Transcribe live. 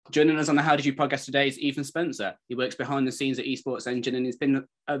Joining us on the How Did You podcast today is Ethan Spencer. He works behind the scenes at Esports Engine and has been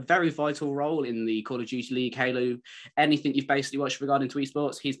a very vital role in the Call of Duty League, Halo, anything you've basically watched regarding to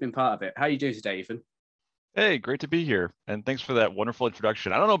esports, he's been part of it. How are you doing today, Ethan? Hey, great to be here. And thanks for that wonderful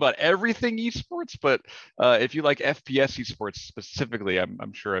introduction. I don't know about everything esports, but if you like FPS esports specifically,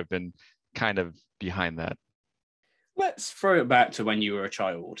 I'm sure I've been kind of behind that. Let's throw it back to when you were a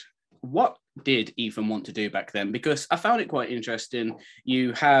child. What did Ethan want to do back then? Because I found it quite interesting.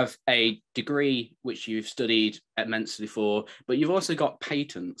 You have a degree which you've studied immensely for, but you've also got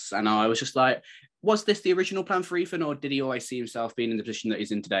patents. And I was just like, was this the original plan for Ethan, or did he always see himself being in the position that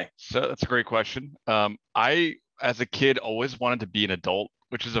he's in today? So that's a great question. I, as a kid, always wanted to be an adult,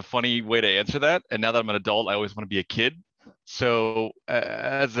 which is a funny way to answer that. And now that I'm an adult, I always want to be a kid. So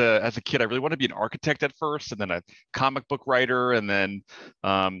as a kid, I really wanted to be an architect at first, and then a comic book writer, and then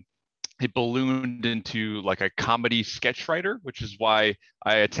it ballooned into like a comedy sketch writer, which is why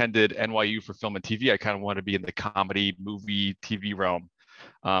I attended NYU for film and TV. I kind of wanted to be in the comedy, movie, TV realm.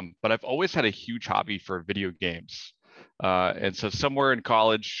 But I've always had a huge hobby for video games. And so somewhere in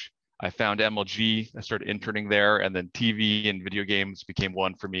college, I found MLG. I started interning there, and then TV and video games became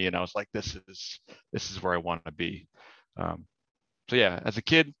one for me. And I was like, this is where I want to be. So yeah, as a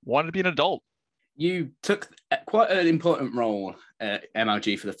kid, wanted to be an adult. You took quite an important role at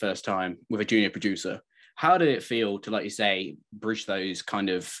MLG for the first time with a junior producer. How did it feel to, like you say, bridge those kind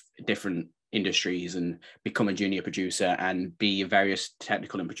of different industries and become a junior producer and be various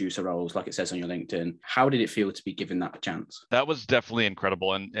technical and producer roles, like it says on your LinkedIn? How did it feel to be given that chance? That was definitely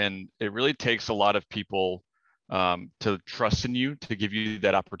incredible. And it really takes a lot of people to trust in you, to give you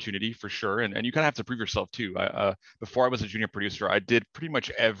that opportunity for sure. And you kind of have to prove yourself too. Before I was a junior producer, I did pretty much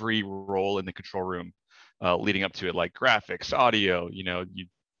every role in the control room leading up to it, like graphics, audio, you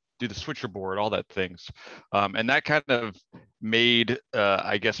do the switcher board, all that things. And that kind of made,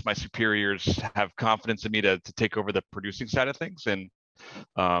 I guess, my superiors have confidence in me to take over the producing side of things. And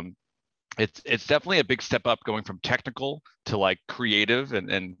it's definitely a big step up going from technical to like creative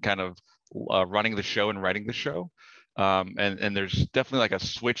and kind of running the show and writing the show. And there's definitely like a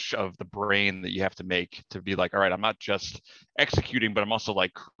switch of the brain that you have to make to be like, all right, I'm not just executing, but I'm also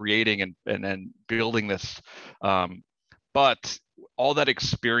like creating and building this. But all that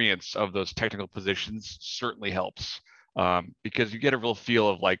experience of those technical positions certainly helps, because you get a real feel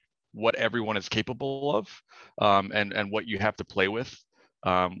of like what everyone is capable of, and what you have to play with,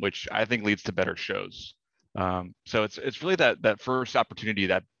 which I think leads to better shows. So it's really that first opportunity,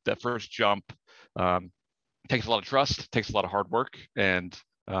 that first jump, takes a lot of trust, takes a lot of hard work, and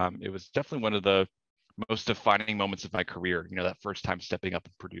it was definitely one of the most defining moments of my career, that first time stepping up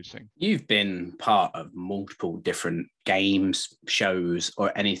and producing. You've been part of multiple different games, shows,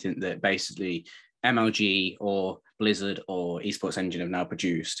 or anything that basically MLG or Blizzard or Esports Engine have now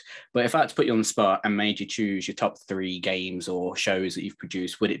produced. But if I had to put you on the spot and made you choose your top 3 games or shows that you've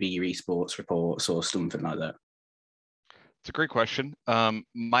produced, would it be your esports reports or something like that? It's a great question.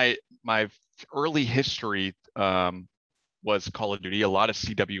 My early history was Call of Duty. A lot of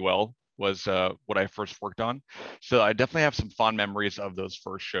CWL was what I first worked on. So I definitely have some fond memories of those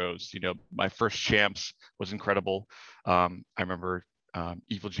first shows. My first Champs was incredible. I remember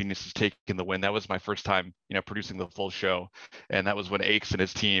Evil Geniuses taking the win. That was my first time, producing the full show. And that was when Aches and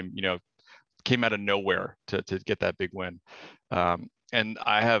his team, came out of nowhere to get that big win. And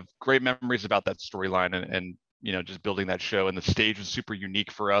I have great memories about that storyline and just building that show. And the stage was super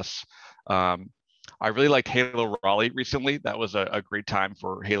unique for us. I really liked Halo Raleigh recently. That was a great time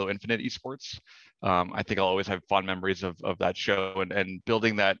for Halo Infinite esports. I think I'll always have fond memories of that show and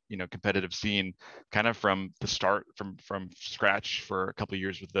building that competitive scene kind of from the start, from scratch for a couple of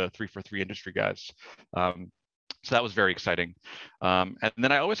years with the 343 industry guys. So that was very exciting. And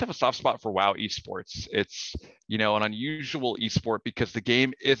then I always have a soft spot for WoW esports. It's, an unusual esport because the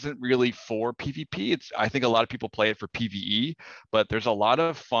game isn't really for PvP. I think a lot of people play it for PvE, but there's a lot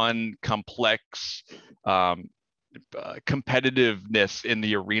of fun, complex, competitiveness in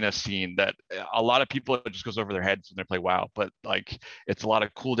the arena scene that a lot of people, it just goes over their heads when they play WoW. But like, it's a lot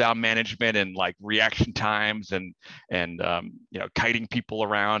of cooldown management and like reaction times and kiting people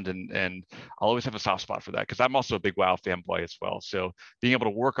around, and I'll always have a soft spot for that because I'm also a big WoW fanboy as well. So being able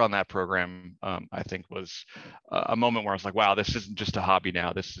to work on that program, I think was a moment where I was like, wow, this isn't just a hobby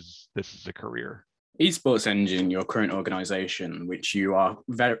now. This is a career. Esports Engine, your current organization, which you are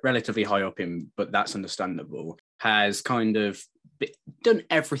relatively high up in, but that's understandable, has kind of done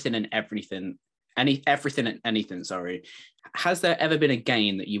everything and anything. Sorry. Has there ever been a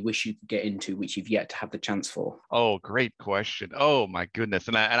game that you wish you could get into, which you've yet to have the chance for? Oh, great question. Oh my goodness.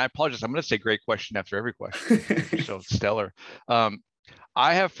 And I apologize. I'm going to say great question after every question. You're so stellar.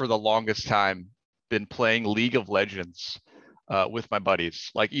 I have for the longest time been playing League of Legends with my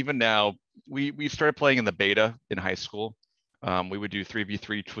buddies. Like even now, we started playing in the beta in high school. We would do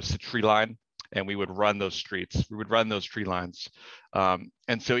 3v3 Twisted Tree Line, and we would run those streets. We would run those tree lines.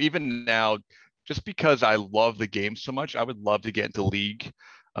 And so even now, just because I love the game so much, I would love to get into League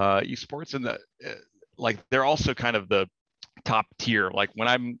esports. And like they're also kind of the top tier. Like when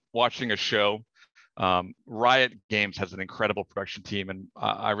I'm watching a show, Riot Games has an incredible production team, and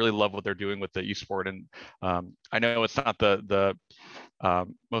I really love what they're doing with the esport. And I know it's not the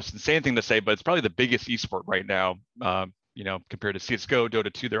most insane thing to say, but it's probably the biggest esport right now. Compared to CS:GO,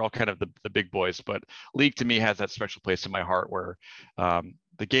 Dota 2, they're all kind of the big boys. But League to me has that special place in my heart where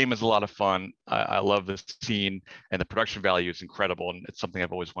the game is a lot of fun. I love the scene, and the production value is incredible, and it's something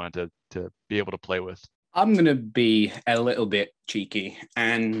I've always wanted to be able to play with. I'm going to be a little bit cheeky,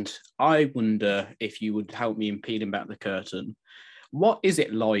 and I wonder if you would help me in peeling back the curtain. What is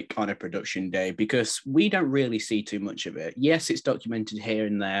it like on a production day? Because we don't really see too much of it. Yes, it's documented here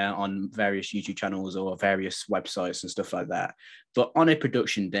and there on various YouTube channels or various websites and stuff like that. But on a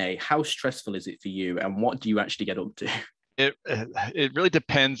production day, how stressful is it for you, and what do you actually get up to? It really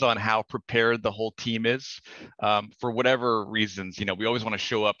depends on how prepared the whole team is. For whatever reasons, we always want to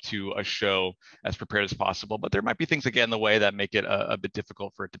show up to a show as prepared as possible, but there might be things that get in the way that make it a bit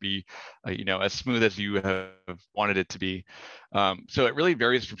difficult for it to be, as smooth as you have wanted it to be. So it really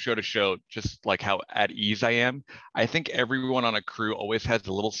varies from show to show, just like how at ease I am. I think everyone on a crew always has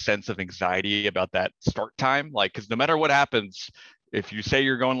a little sense of anxiety about that start time, like, because no matter what happens, if you say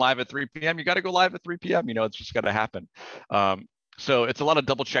you're going live at 3 p.m., you got to go live at 3 p.m. It's just got to happen. So it's a lot of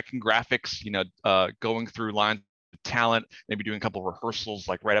double checking graphics, going through lines of talent, maybe doing a couple of rehearsals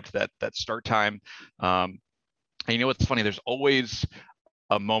like right up to that start time. And what's funny? There's always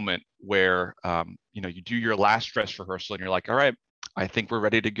a moment where you do your last dress rehearsal and you're like, all right, I think we're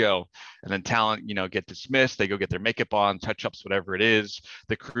ready to go. And then talent, get dismissed. They go get their makeup on, touch-ups, whatever it is.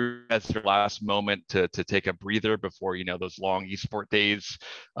 The crew has their last moment to take a breather before, those long esport days.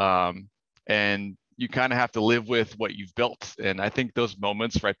 And you kind of have to live with what you've built. And I think those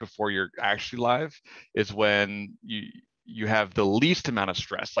moments right before you're actually live is when you have the least amount of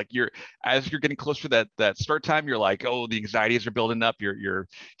stress. Like as you're getting closer to that start time, you're like, oh, the anxieties are building up. You're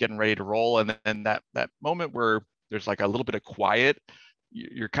getting ready to roll. And then that moment where there's like a little bit of quiet,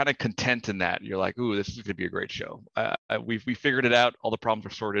 you're kind of content in that. You're like, ooh, this is going to be a great show. We figured it out. All the problems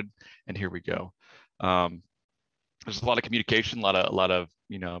are sorted, and here we go. There's a lot of communication, a lot of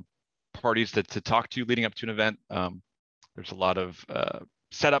parties to talk to leading up to an event. There's a lot of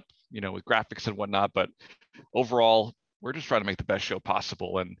setup, with graphics and whatnot. But overall, we're just trying to make the best show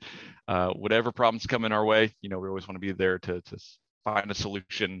possible. And whatever problems come in our way, we always want to be there to find a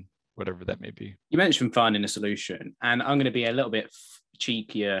solution, whatever that may be. You mentioned finding a solution, and I'm going to be a little bit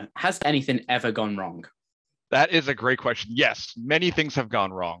cheekier. Has anything ever gone wrong? That is a great question. Yes, many things have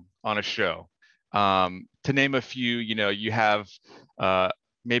gone wrong on a show. To name a few, you have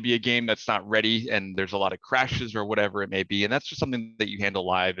maybe a game that's not ready and there's a lot of crashes or whatever it may be. And that's just something that you handle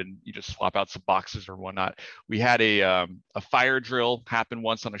live and you just swap out some boxes or whatnot. We had a fire drill happen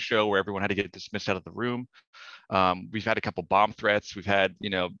once on a show where everyone had to get dismissed out of the room. We've had a couple bomb threats. We've had,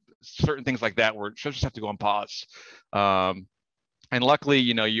 certain things like that where shows just have to go on pause. And luckily,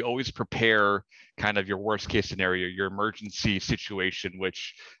 you always prepare kind of your worst case scenario, your emergency situation,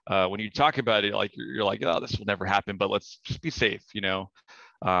 which when you talk about it, like you're like, oh, this will never happen, but let's just be safe,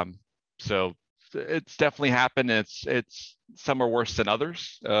 So it's definitely happened. It's some are worse than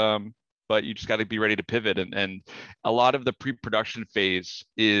others, but you just got to be ready to pivot. And a lot of the pre-production phase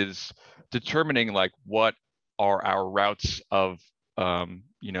is determining like what are our routes of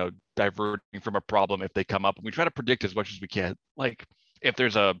diverting from a problem if they come up, and we try to predict as much as we can. Like if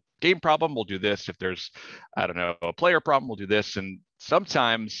there's a game problem, we'll do this. If there's, I don't know, a player problem, we'll do this. And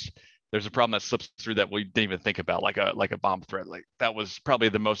sometimes there's a problem that slips through that we didn't even think about, like a bomb threat. Like that was probably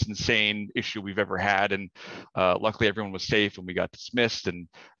the most insane issue we've ever had. And luckily everyone was safe and we got dismissed and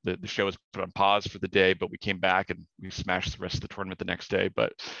the show was put on pause for the day, but we came back and we smashed the rest of the tournament the next day.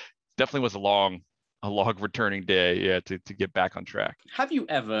 But definitely was a long returning day, to get back on track. Have you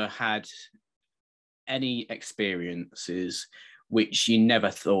ever had any experiences which you never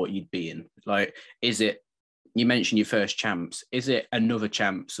thought you'd be in? Like, is it, you mentioned your first champs, is it another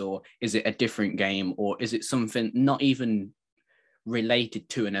champs, or is it a different game, or is it something not even related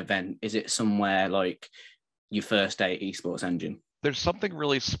to an event? Is it somewhere like your first day at Esports Engine? There's something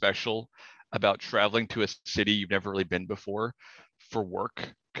really special about traveling to a city you've never really been before for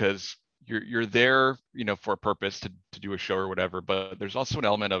work, because you're there, for a purpose to do a show or whatever, but there's also an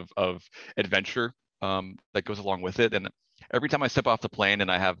element of adventure that goes along with it. And every time I step off the plane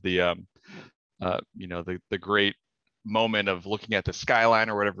and I have the great moment of looking at the skyline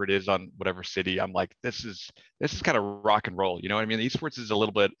or whatever it is on whatever city, I'm like, this is kind of rock and roll. You know what I mean? Esports is a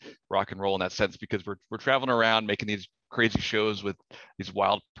little bit rock and roll in that sense because we're traveling around making these crazy shows with these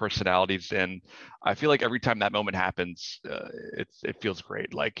wild personalities, and I feel like every time that moment happens, it feels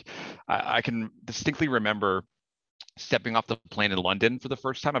great. Like I can distinctly remember stepping off the plane in London for the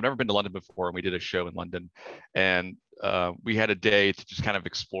first time. I've never been to London before, and we did a show in London, and we had a day to just kind of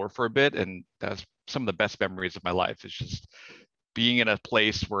explore for a bit, and that's some of the best memories of my life. It's just being in a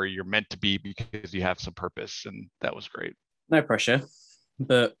place where you're meant to be because you have some purpose, and that was great. No pressure,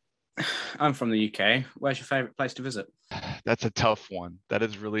 but I'm from the UK. Where's your favorite place to visit? That's a tough one. That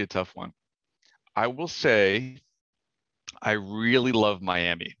is really a tough one. I will say I really love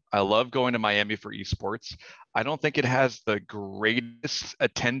Miami. I love going to Miami for esports. I don't think it has the greatest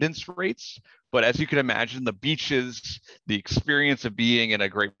attendance rates, but as you can imagine, the beaches, the experience of being in a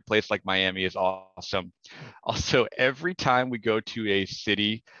great place like Miami is awesome. Also, every time we go to a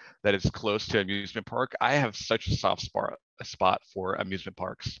city that is close to an amusement park, I have such a spot for amusement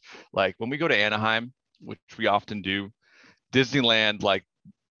parks. Like when we go to Anaheim, which we often do, Disneyland, like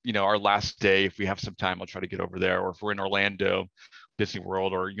our last day, if we have some time, I'll try to get over there. Or if we're in Orlando, Disney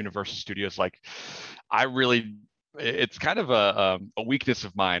World or Universal Studios, like it's kind of a weakness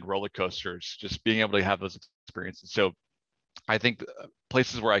of mine, roller coasters, just being able to have those experiences. So I think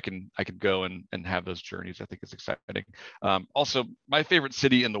places where I can go and have those journeys, I think is exciting. Also, my favorite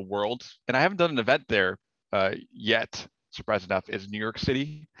city in the world, and I haven't done an event there yet, surprising enough, is New York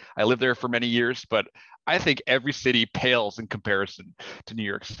City. I lived there for many years, but I think every city pales in comparison to New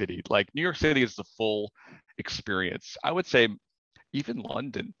York City. Like New York City is the full experience. I would say even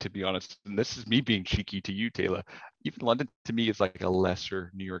London, to be honest, and this is me being cheeky to you, Taylor, even London to me is like a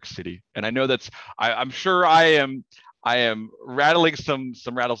lesser New York City. And I know I'm sure I am rattling some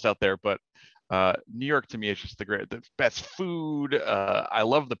rattles out there, but New York to me is just the best food. I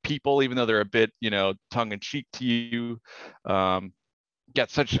love the people, even though they're a bit, tongue in cheek to you. Get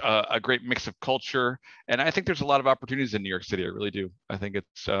such a great mix of culture, and I think there's a lot of opportunities in New York City. I really do. I think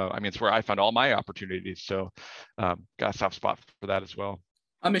it's where I found all my opportunities. So, got a soft spot for that as well.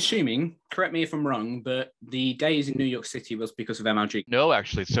 I'm assuming, correct me if I'm wrong, but the days in New York City was because of MLG. No,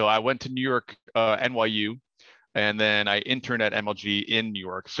 actually. So I went to New York, NYU, and then I interned at MLG in New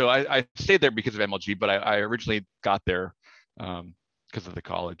York. So I stayed there because of MLG, but I originally got there because of the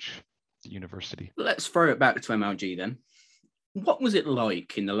college, the university. Let's throw it back to MLG then. What was it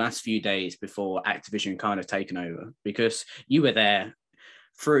like in the last few days before Activision kind of taken over? Because you were there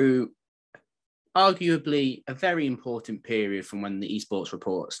through arguably a very important period from when the esports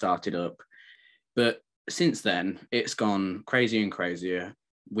report started up. But since then, it's gone crazier and crazier.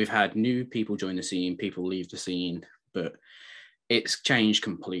 We've had new people join the scene, people leave the scene, but it's changed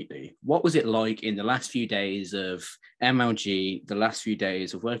completely. What was it like in the last few days of MLG, the last few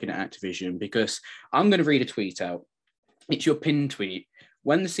days of working at Activision? Because I'm going to read a tweet out. It's your pinned tweet.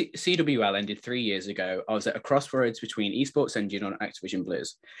 When the CWL ended 3 years ago, I was at a crossroads between Esports Engine and Activision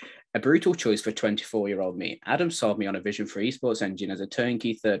Blizz. A brutal choice for 24-year-old me. Adam sold me on a vision for Esports Engine as a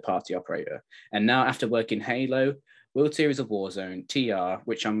turnkey third-party operator. And now after working Halo, World Series of Warzone, TR,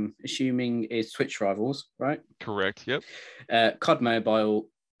 which I'm assuming is Twitch Rivals, right? Correct, yep. COD Mobile,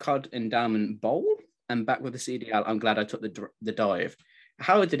 COD Endowment Bowl, and back with the CDL, I'm glad I took the dive.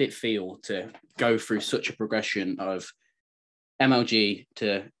 How did it feel to go through such a progression of MLG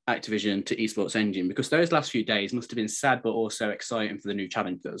to Activision to Esports Engine? Because those last few days must have been sad, but also exciting for the new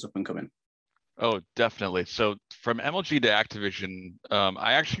challenge that was up and coming. Oh, definitely. So from MLG to Activision,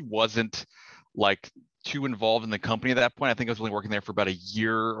 I actually wasn't like too involved in the company at that point. I think I was only working there for about a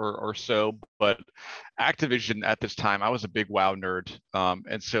year or so. But Activision at this time, I was a big WoW nerd.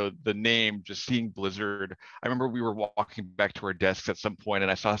 And so the name, just seeing Blizzard, I remember we were walking back to our desks at some point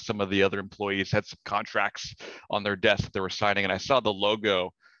and I saw some of the other employees had some contracts on their desk that they were signing. And I saw the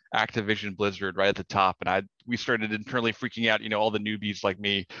logo Activision Blizzard right at the top. And we started internally freaking out, all the newbies like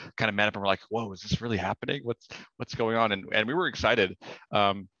me kind of met up and were like, whoa, is this really happening? What's going on? And we were excited.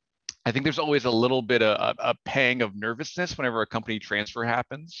 I think there's always a little bit of a pang of nervousness whenever a company transfer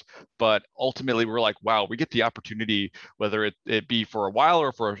happens, but ultimately we're like, wow, we get the opportunity, whether it be for a while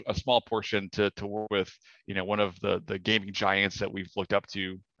or for a small portion to work with, one of the gaming giants that we've looked up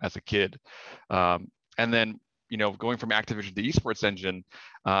to as a kid. And then, going from Activision to Esports Engine,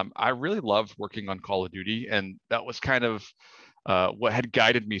 I really loved working on Call of Duty, and that was kind of what had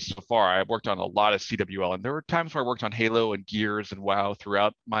guided me so far. I worked on a lot of CWL, and there were times where I worked on Halo and Gears and WoW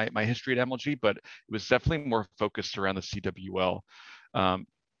throughout my history at MLG, but it was definitely more focused around the CWL.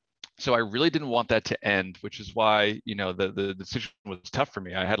 So I really didn't want that to end, which is why, the decision was tough for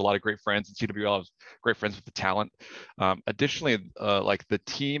me. I had a lot of great friends in CWL. I was great friends with the talent. Additionally, like the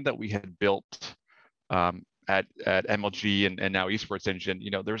team that we had built at MLG and now Esports Engine,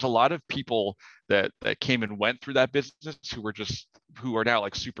 there's a lot of people that came and went through that business who are now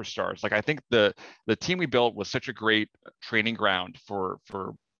like superstars. Like I think the team we built was such a great training ground for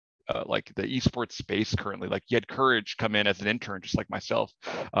like the esports space currently. Like you had Courage come in as an intern, just like myself.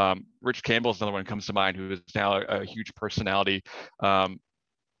 Rich Campbell is another one who comes to mind, who is now a huge personality.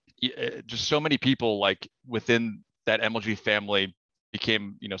 Just so many people like within that MLG family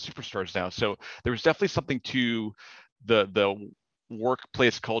became superstars now. So there was definitely something to the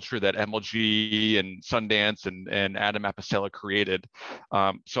workplace culture that MLG and Sundance and Adam Apicella created.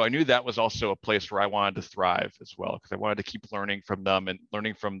 So I knew that was also a place where I wanted to thrive as well, because I wanted to keep learning from them and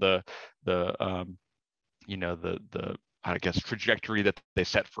learning from the I guess trajectory that they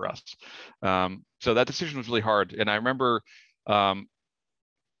set for us. So that decision was really hard, and I remember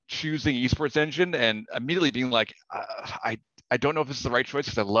choosing Esports Engine and immediately being like, I don't know if this is the right choice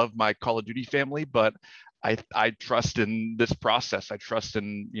because I love my Call of Duty family, but I trust in this process. I trust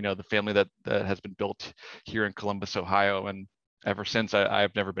in the family that has been built here in Columbus, Ohio, and ever since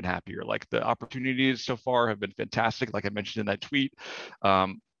I've never been happier. Like the opportunities so far have been fantastic. Like I mentioned in that tweet,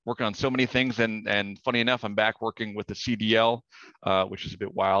 working on so many things, and funny enough, I'm back working with the CDL, which is a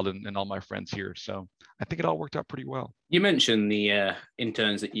bit wild, and all my friends here. So I think it all worked out pretty well. You mentioned the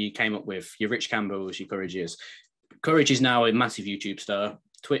interns that you came up with, your Rich Campbells, your Courages. Courage is now a massive YouTube star.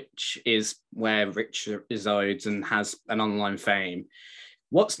 Twitch is where Rich resides and has an online fame.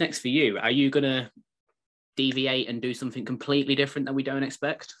 What's next for you? Are you going to deviate and do something completely different that we don't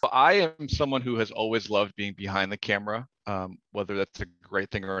expect? I am someone who has always loved being behind the camera, whether that's a great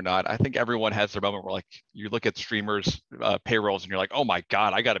thing or not. I think everyone has their moment where like you look at streamers payrolls and you're like, oh my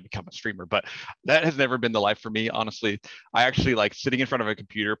God, I got to become a streamer. But that has never been the life for me. Honestly, I actually like sitting in front of a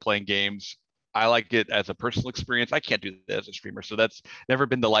computer playing games. I like it as a personal experience. I can't do that as a streamer. So that's never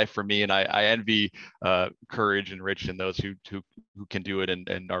been the life for me. And I envy Courage and Rich and those who can do it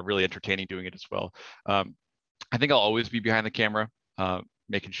and are really entertaining doing it as well. I think I'll always be behind the camera,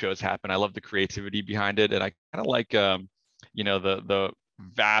 making shows happen. I love the creativity behind it. And I kind of like, the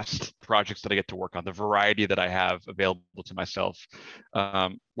vast projects that I get to work on, the variety that I have available to myself.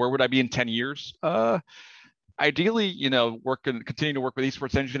 Where would I be in 10 years? Ideally, continue to work with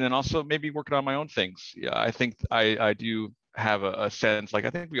Esports Engine and also maybe working on my own things. Yeah, I think I do have a sense, like I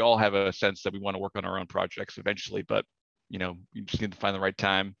think we all have a sense that we want to work on our own projects eventually, but you just need to find the right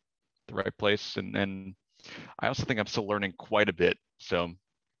time, the right place. And I also think I'm still learning quite a bit. So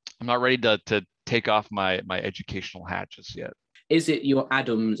I'm not ready to take off my educational hat just yet. Is it your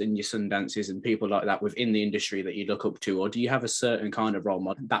Adams and your Sundances and people like that within the industry that you look up to, or do you have a certain kind of role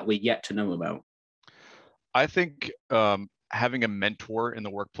model that we're yet to know about? I think having a mentor in the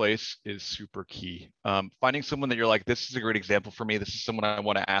workplace is super key. Finding someone that you're like, this is a great example for me. This is someone I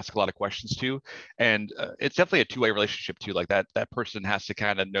want to ask a lot of questions to. And it's definitely a two-way relationship too. Like that person has to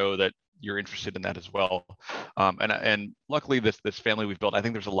kind of know that you're interested in that as well. And luckily this family we've built, I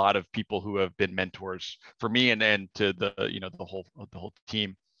think there's a lot of people who have been mentors for me and to the whole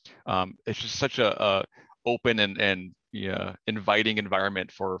team. It's just such a open and inviting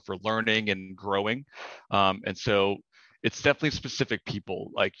environment for learning and growing. And so it's definitely specific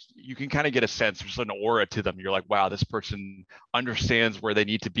people. Like you can kind of get a sense, there's an aura to them. You're like, wow, this person understands where they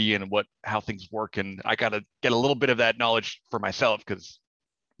need to be and how things work. And I got to get a little bit of that knowledge for myself because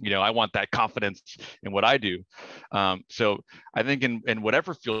I want that confidence in what I do. So I think in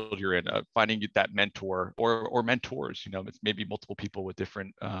whatever field you're in, finding that mentor or mentors, it's maybe multiple people with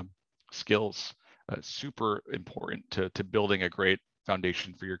different skills, super important to building a great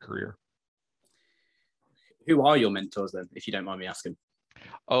foundation for your career. Who are your mentors then, if you don't mind me asking?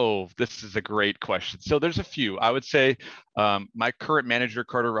 Oh, this is a great question. So there's a few. I would say my current manager,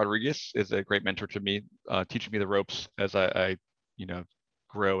 Carter Rodriguez, is a great mentor to me, teaching me the ropes as I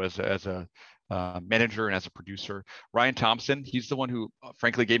grow as a manager and as a producer. Ryan Thompson, he's the one who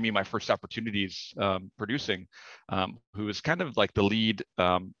frankly gave me my first opportunities producing, who is kind of like the lead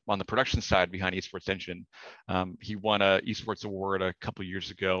on the production side behind Esports Engine. He won a Esports award a couple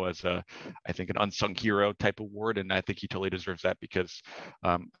years ago as I think an unsung hero type award, and I think he totally deserves that because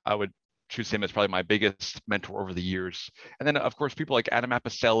I would choose him as probably my biggest mentor over the years. And then of course people like Adam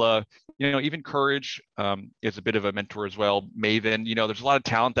Apicella, even Courage is a bit of a mentor as well. Maven, there's a lot of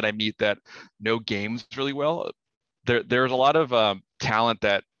talent that I meet that know games really well. There's a lot of talent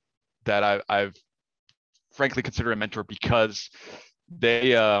that I've frankly considered a mentor because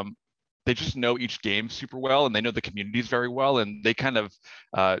they they just know each game super well, and they know the communities very well, and they kind of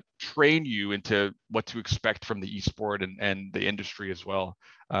train you into what to expect from the esport and the industry as well.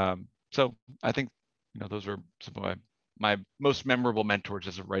 So I think those are some of my most memorable mentors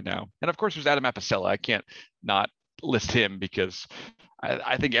as of right now. And of course, there's Adam Apicella. I can't not list him because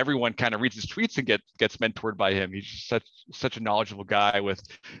I think everyone kind of reads his tweets and gets mentored by him. He's just such a knowledgeable guy with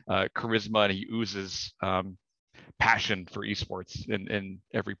charisma, and he oozes passion for esports in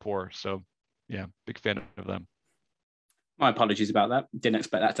every pore. So yeah, big fan of them. My apologies about that. Didn't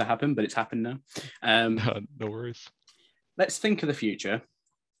expect that to happen, but it's happened now. No worries. Let's think of the future.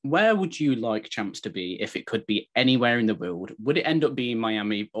 Where would you like Champs to be if it could be anywhere in the world? Would it end up being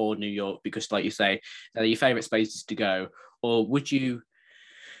Miami or New York because, like you say, they're your favorite spaces to go? Or would you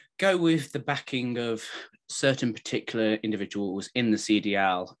go with the backing of certain particular individuals in the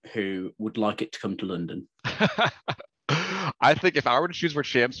CDL who would like it to come to London? I think if I were to choose where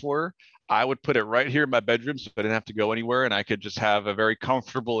Champs were, I would put it right here in my bedroom so I didn't have to go anywhere and I could just have a very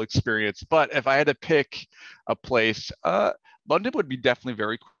comfortable experience. But if I had to pick a place, London would be definitely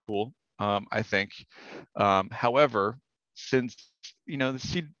very cool, I think. However, since the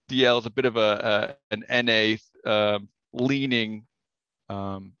CDL is a bit of an NA leaning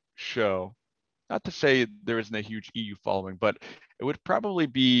show, not to say there isn't a huge EU following, but it would probably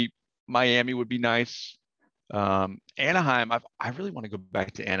be Miami would be nice. Anaheim, I really want to go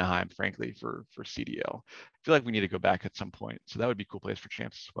back to Anaheim, frankly, for CDL. I feel like we need to go back at some point, so that would be a cool place for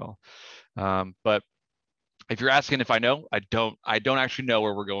Champs as well. But if you're asking if I know, I don't actually know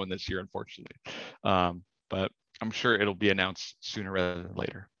where we're going this year, unfortunately. But I'm sure it'll be announced sooner rather than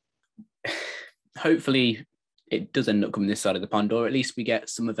later. Hopefully it does end up coming this side of the pond, or at least we get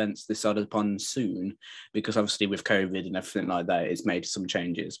some events this side of the pond soon, because obviously with COVID and everything like that, it's made some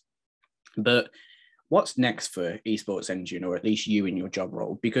changes. But what's next for Esports Engine, or at least you in your job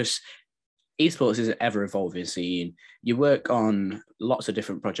role? Because esports is an ever-evolving scene. You work on lots of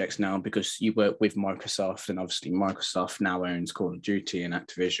different projects now because you work with Microsoft, and obviously Microsoft now owns Call of Duty and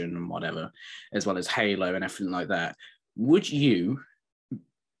Activision and whatever, as well as Halo and everything like that. Would you,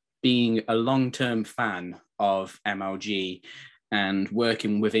 being a long-term fan of MLG and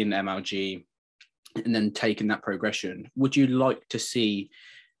working within MLG and then taking that progression, would you like to see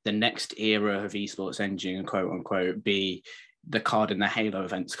the next era of Esports Engine, quote unquote, be the COD and the Halo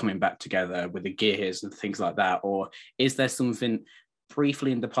events coming back together with the gears and things like that? Or is there something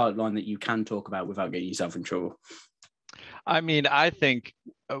briefly in the pipeline that you can talk about without getting yourself in trouble? I mean, I think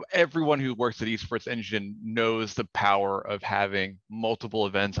everyone who works at Esports Engine knows the power of having multiple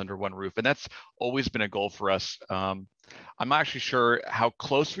events under one roof. And that's always been a goal for us. I'm not actually sure how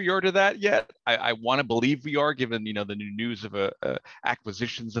close we are to that yet. I want to believe we are, given the new news of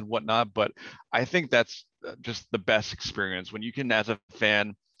acquisitions and whatnot. But I think that's just the best experience when you can, as a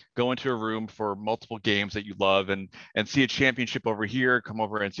fan, go into a room for multiple games that you love and see a championship over here, come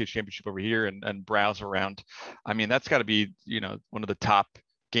over and see a championship over here, and browse around. I mean, that's got to be one of the top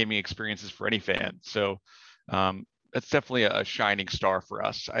gaming experiences for any fan. So that's definitely a shining star for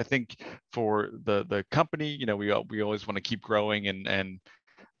us. I think for the company, we always want to keep growing and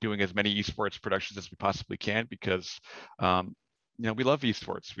doing as many esports productions as we possibly can, because we love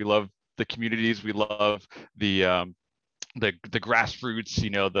esports. We love the communities. We love the grassroots,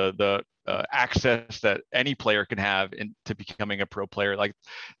 the access that any player can have into becoming a pro player. Like,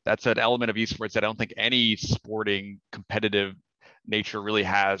 that's an element of esports that I don't think any sporting competitive nature really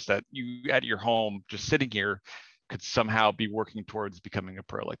has, that you at your home just sitting here could somehow be working towards becoming a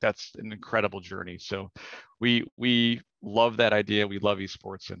pro. Like, that's an incredible journey. So we love that idea. We love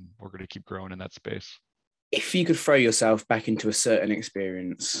esports, and we're going to keep growing in that space. If you could throw yourself back into a certain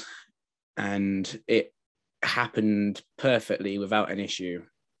experience and it happened perfectly without an issue,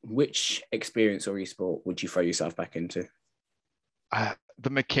 which experience or esport would you throw yourself back into? The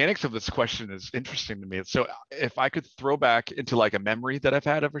mechanics of this question is interesting to me. So if I could throw back into like a memory that I've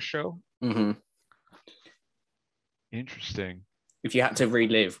had of a show. Mm-hmm. Interesting. If you had to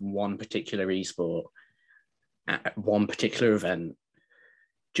relive one particular esport at one particular event,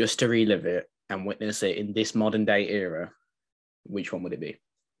 just to relive it and witness it in this modern day era, which one would it be?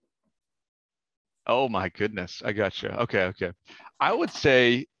 Oh my goodness. I gotcha. Okay. I would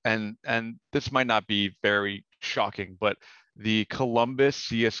say, and this might not be very shocking, but the Columbus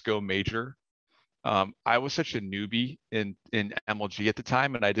CSGO major. I was such a newbie in MLG at the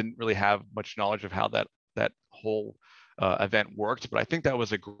time, and I didn't really have much knowledge of how that whole event worked. But I think that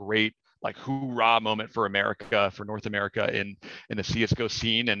was a great like hoorah moment for America, for North America in the CS:GO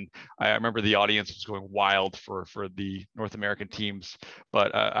scene. And I remember the audience was going wild for the North American teams.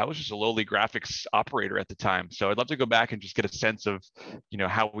 But I was just a lowly graphics operator at the time, so I'd love to go back and just get a sense of,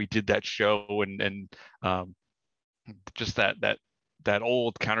 how we did that show, and just that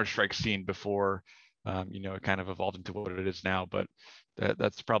old Counter-Strike scene before, it kind of evolved into what it is now. But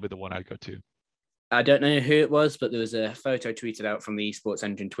that's probably the one I'd go to. I don't know who it was, but there was a photo tweeted out from the Esports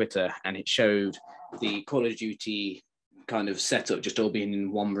Engine Twitter, and it showed the Call of Duty kind of setup just all being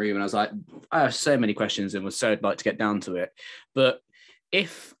in one room. And I was like, I have so many questions and was so like to get down to it. But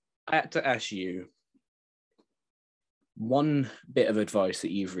if I had to ask you one bit of advice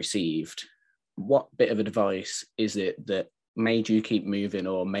that you've received, what bit of advice is it that made you keep moving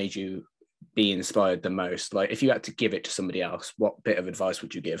or made you be inspired the most? Like, if you had to give it to somebody else, what bit of advice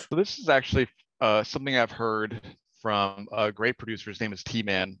would you give? So this is actually something I've heard from a great producer. His name is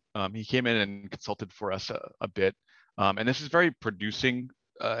T-Man. He came in and consulted for us a bit. And this is very producing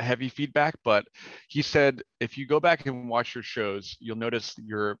heavy feedback, but he said, if you go back and watch your shows, you'll notice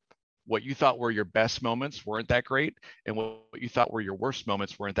what you thought were your best moments weren't that great, and what you thought were your worst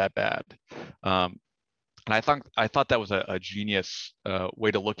moments weren't that bad. And I thought that was a genius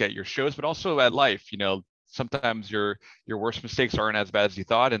way to look at your shows, but also at life. Sometimes your worst mistakes aren't as bad as you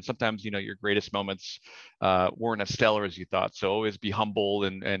thought, and sometimes your greatest moments weren't as stellar as you thought. So always be humble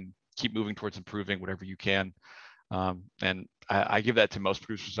and keep moving towards improving whatever you can. And I give that to most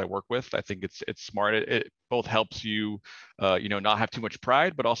producers I work with. I think it's smart. It both helps you, not have too much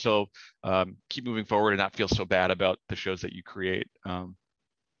pride, but also keep moving forward and not feel so bad about the shows that you create.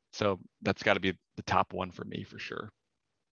 So that's got to be the top one for me for sure.